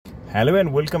Hello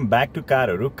and welcome back to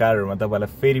कारहरुमा तपाईलाई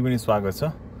फेरि पनि स्वागत छ।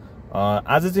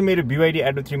 आज चाहिँ मेरो BYD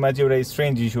Atto 3 मा चाहिँ एउटा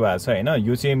स्ट्रेन्ज इस्यु आछ हैन।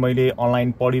 यो चाहिँ मैले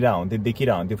अनलाइन पढिरा हुन्थे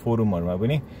देखिरा हुन्थे फोरमहरुमा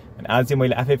पनि, अनि आज चाहिँ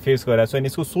मैले आफै फेस गरेको छु। अनि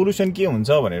यसको सोलुसन के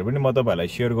हुन्छ भनेर पनि म तपाईहरुलाई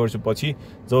शेयर गर्छु। पछि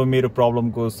जब मेरो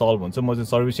प्रब्लमको सल्भ हुन्छ म चाहिँ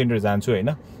सर्भिस सेन्टर जान्छु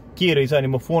हैन, के रहेछ अनि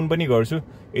म फोन पनि गर्छु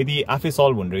यदि आफै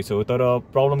सल्भ हुने रहेछ हो। तर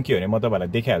प्रब्लम के हो भने म तपाईहरुलाई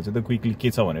देखाइहाल्छु त क्विकली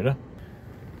के छ भनेर।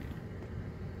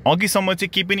 अघिसम्म चाहिँ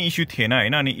के पनि इस्यु थिएन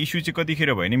हैन। अनि इस्यु चाहिँ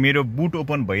कतिखेर भयो भने मेरो बुट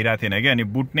ओपन भइरहेको थिएन क्या, अनि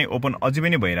बुट नै ओपन अझै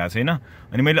पनि भइरहेको छैन।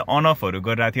 अनि मैले अन अफहरु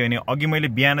गरिरहेको थिएँ, अनि अघि मैले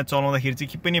बिहान चलाउँदाखेरि चाहिँ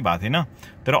के पनि भएको थिएन।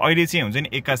 तर अहिले चाहिँ हुन्छ नि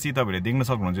एक्कासी तपाईहरुले देख्न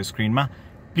सक्नुहुन्छ स्क्रिनमा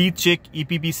प्लिज चेक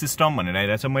EPB सिस्टम भनेर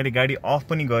आइरहेछ। मैले गाडी अफ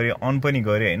पनि गरे अन पनि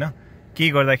गरे हैन, के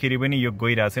गर्दाखेरि पनि यो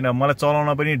गइरहेको छैन। मलाई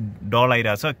चलाउन पनि डर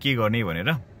लागिरहेछ के गर्ने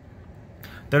भनेर।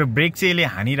 तर ब्रेक चाहिँ यसले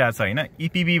हानिरहेछ हैन।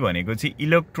 EPB भनेको चाहिँ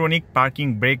इलेक्ट्रोनिक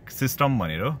पार्किङ ब्रेक सिस्टम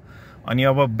भनेर हो। अनि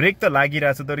अब ब्रेक त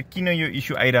लागिरहेछ, तर किन यो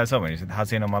इस्यु आइरहेछ भने चाहिँ थाहा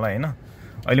छैन मलाई हैन।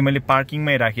 अहिले मैले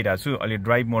पार्किङमै राखिरहेको छु, अहिले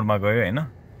ड्राइभ मोडमा गयो हैन।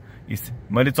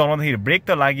 मैले चलाउँदाखेरि ब्रेक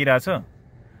त लागिरहेछ,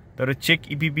 तर चेक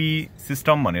EPB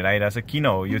सिस्टम भनेर आइरहेछ। किन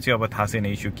हो यो चाहिँ अब थाहा छैन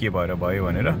इस्यु के भएर भयो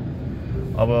भनेर।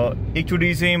 अब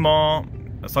एकचोटि चाहिँ म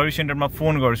सर्भिस सेन्टरमा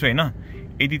फोन गर्छु हैन।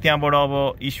 यदि त्यहाँबाट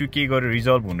अब इस्यु के गरेर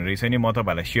रिजल्भ हुने रहेछ नि म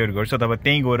तपाईहरुलाई शेयर गर्छु। तब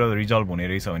त्यही गएर रिजल्भ हुने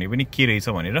रहेछ भने पनि के रहेछ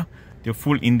भनेर त्यो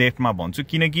फुल इन डेप्थमा भन्छु,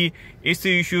 किनकि यस्तो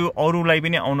इस्यु अरूलाई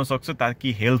पनि आउन सक्छ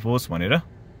ताकि हेल्प होस् भनेर।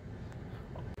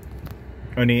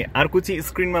 अनि अर्को चाहिँ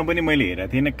स्क्रिनमा पनि मैले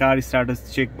हेरेको थिएँ कार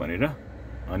स्ट्याटस चेक भनेर।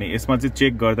 अनि यसमा चाहिँ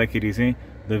चेक गर्दाखेरि चाहिँ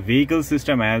the vehicle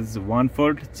system has one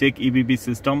fault, check EPB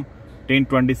system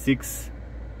 10:26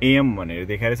 AM भनेर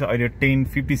देखाएर छ। अहिले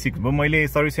 10:56 भयो। मैले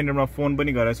सर्भिस सेन्टरमा फोन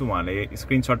पनि गरेको छु, उहाँले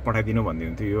स्क्रिनशट पठाइदिनु भन्दै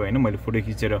हुन्थ्यो यो हैन। मैले फोटो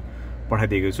खिचेर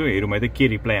पठाइदिएको छु, हेरौँ है त के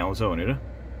रिप्लाई आउँछ भनेर।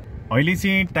 अहिले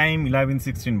चाहिँ टाइम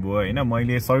 11:16 भयो हैन।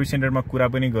 मैले सर्भिस सेन्टरमा कुरा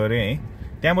पनि गरेँ है।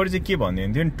 त्यहाँबाट चाहिँ के भन्दै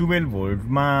हुन्थ्यो नि 12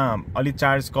 भोल्टमा अलि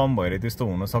चार्ज कम भएर त्यस्तो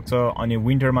हुन सक्छ, अनि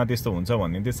विन्टरमा त्यस्तो हुन्छ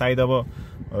भन्दै हुन्थ्यो। सायद अब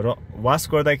वास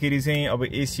गर्दाखेरि चाहिँ अब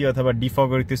एसी अथवा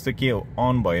डिफगर त्यस्तो के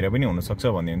अन भएर पनि हुन सक्छ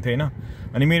भन्दै हुन्थ्यो हैन।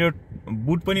 अनि मेरो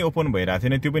बुट पनि ओपन भइरहेको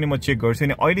थिएन, त्यो पनि म चेक गर्छु।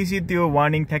 अनि अहिले चाहिँ त्यो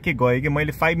वार्निङ ठ्याक्कै गयो कि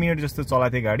मैले 5 मिनट जस्तो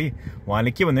चलाएको थिएँ गाडी।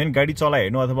 उहाँले के भन्दै गाडी चलाइ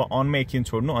हेर्नु अथवा अनमा एकछिन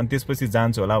छोड्नु अनि त्यसपछि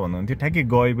जान्छ होला भन्नुहुन्थ्यो। ठ्याक्कै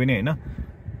गयो पनि हैन।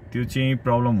 त्यो चाहिँ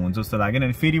प्रब्लम हुन्छ जस्तो लागेन।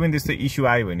 अनि फेरि पनि त्यस्तो इस्यु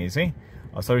आयो भने चाहिँ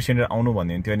सर्भिस सेन्टर आउनु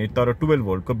भन्दै हुन्थ्यो। अनि तर 12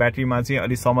 भोल्टको ब्याट्रीमा चाहिँ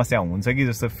अलि समस्या हुन्छ कि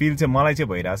जस्तो फिल चाहिँ मलाई चाहिँ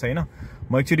भइरहेछ हैन।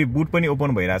 म एक्चुअली बुट पनि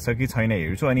ओपन भइरहेछ कि छैन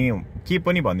हेर्छु। अनि के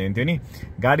पनि भन्दै हुन्थ्यो नि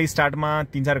गाडी स्टार्टमा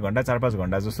 3-4 घण्टा 4-5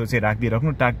 घण्टा जस्तो चाहिँ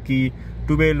राख्दिराख्नु ताकि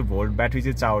 12 भोल्ट ब्याट्री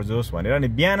चाहिँ चार्ज होस् भनेर। अनि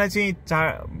बिहान चाहिँ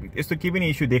यस्तो केही पनि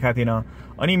इस्यु देखाएको थिएन।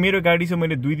 अनि मेरो गाडी चाहिँ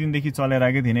मैले 2 दिनदेखि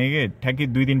चलाइरहेको थिएन कि, ठ्याक्कै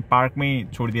 2 दिन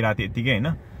पार्कमै छोडिदिरहेको थिएँ यतिकै हैन।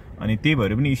 अनि त्यही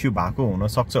भएर पनि इस्यु भएको हुन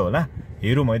सक्छ होला।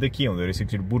 हेरौँ है त के हुँदो रहेछ।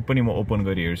 एकचोटि बुट पनि म ओपन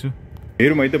गरी हेर्छु।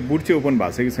 हेरौँ है त बुट चाहिँ ओपन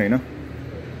भएको छ कि छैन।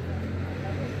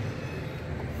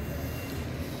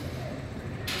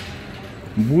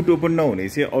 बुट ओपन नहुने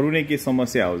चाहिँ अरू नै के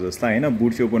समस्या हो जस्तो हैन।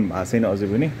 बुट चाहिँ ओपन भएको छैन अझै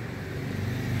पनि।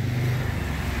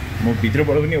 म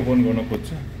भित्रबाट पनि ओपन गर्न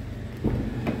खोज्छु।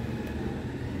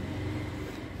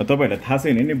 तपाईहरुलाई थाहा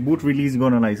छैन नि बुट रिलिज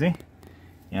गर्नलाई चाहिँ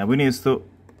यहाँ पनि यस्तो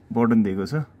बटन दिएको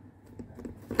छ।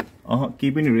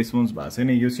 केही पनि रेस्पोन्स भएको छैन।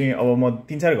 यो चाहिँ अब म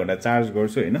 3-4 घण्टा चार्ज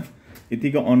गर्छु हैन,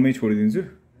 यतिको अनमै छोडिदिन्छु।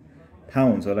 थाहा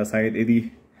हुन्छ होला सायद यदि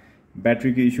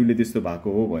ब्याट्रीको इस्युले त्यस्तो भएको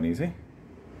हो भने चाहिँ।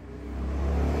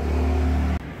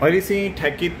 अहिले चाहिँ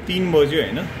ठ्याक्कै 3 बज्यो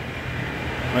हैन।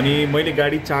 अनि मैले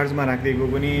गाडी चार्जमा राखिदिएको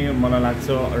पनि मलाई लाग्छ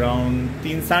अराउन्ड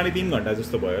 3-3.5 घण्टा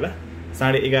जस्तो भयो होला।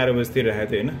 11:30 बजेतिर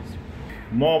राखेको थिएँ हैन।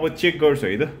 म अब चेक गर्छु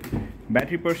है त।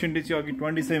 ब्याट्री पर्सेन्टेज चाहिँ अघि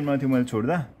 27 मा थियो मैले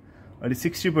छोड्दा, अहिले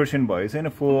 60% भयो छैन।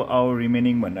 4 आवर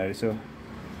रिमेनिङ भन्दा रहेछ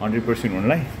 100%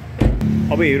 हुनलाई।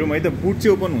 अब हेरौँ है त बुट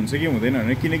चाहिँ ओपन हुन्छ कि हुँदैन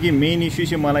भनेर, किनकि मेन इस्यु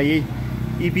चाहिँ मलाई यही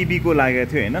EPB को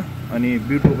लागेको थियो हैन। अनि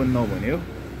बुट ओपन नभने हो।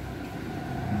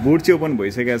 बुट चाहिँ ओपन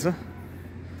भइसकेको छ।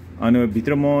 अनि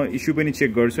भित्र म इस्यु पनि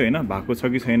चेक गर्छु हैन भएको छ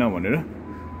कि छैन भनेर।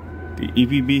 त्यो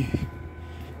EPB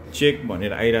चेक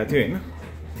भनेर आइरहेको थियो हैन।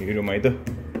 हेरौँ है त।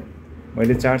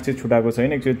 मैले चार्ज चाहिँ छुटाएको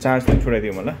छैन, एकचोटि चार्ज पनि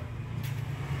छुटाइदियो मलाई।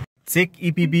 चेक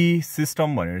EPB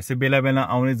सिस्टम भनेर चाहिँ बेला बेला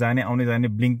आउने जाने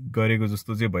ब्लिङ्क गरेको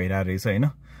जस्तो चाहिँ भइरहेको रहेछ हैन।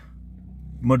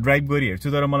 म ड्राइभ गरी हेर्छु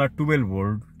तर मलाई 12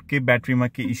 भोल्टकै ब्याट्रीमा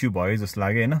के इस्यु भयो जस्तो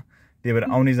लाग्यो हैन। त्यही भएर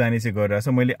आउने जाने चाहिँ गरिरहेछ।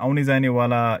 मैले आउने जाने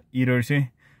वाला एरर चाहिँ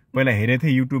पहिला हेरेको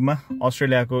थिएँ युट्युबमा,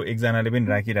 अस्ट्रेलियाको एकजनाले पनि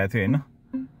राखिरहेको थियो हैन।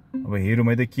 अब हेरौँ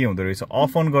है त के हुँदो रहेछ।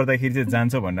 अफ अन गर्दाखेरि चाहिँ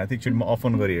जान्छ भन्दा थियो। एकचोटि म अफ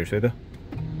अन गरी हेर्छु है त।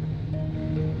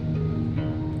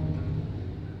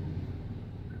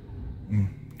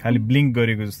 खालि ब्लिङ्क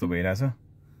गरेको जस्तो भइरहेछ।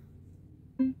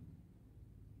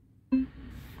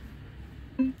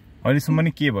 अहिलेसम्म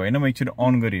नि के भएन। म एकचोटि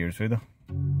अन गरी हेर्छु है त।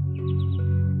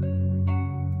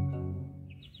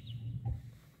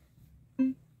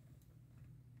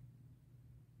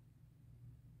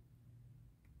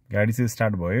 गाडी चाहिँ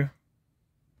स्टार्ट भयो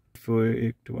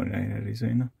 482 भनेर आइरहेछ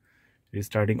हैन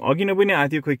रिस्टार्टिङ अघि नै पनि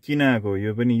आथ्यो खोइ किन आको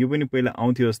यो पनि पहिला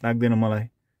आउँथ्यो जस्तो लाग्दैन मलाई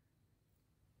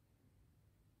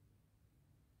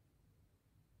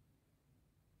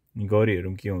गरी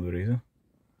हेरौँ के हुँदो रहेछ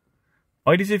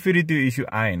अहिले चाहिँ फेरि त्यो इस्यु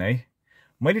आएन है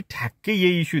मैले ठ्याक्कै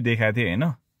यही इस्यु देखाएको थिएँ हैन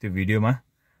त्यो भिडियोमा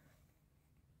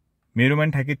मेरोमा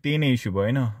पनि ठ्याक्कै त्यही नै इस्यु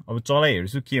भएन अब चलाइ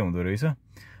हेर्छु के हुँदो रहेछ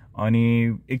अनि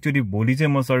एकचोटि भोलि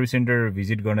चाहिँ म सर्भिस सेन्टर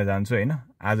भिजिट गर्न जान्छु हैन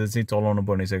आज चाहिँ चलाउनु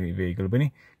पर्ने छ भेहिकल पनि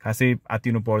खासै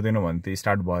आतिनु पर्दैन भने त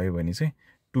स्टार्ट भयो भने चाहिँ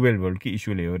 12 भोल्टकै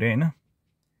इस्युले हो रे हैन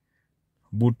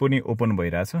बुट पनि ओपन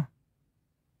भइराछ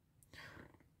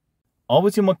अब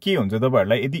चाहिँ म के हुन्छ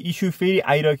तपाईहरुलाई यदि इस्यु फेरि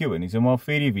आइरक्यो भने चाहिँ म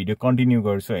फेरि भिडियो कन्टिन्यू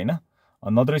गर्छु हैन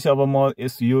नत्र चाहिँ अब म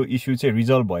यो इस्यु चाहिँ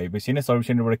रिजल्भ भएपछि नै सर्भिस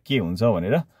सेन्टरबाट के हुन्छ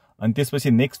भनेर अनि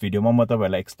त्यसपछि नेक्स्ट भिडियोमा म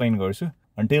तपाईहरुलाई एक्सप्लेन गर्छु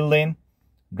अन्टिल देन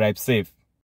ड्राइभ सेफ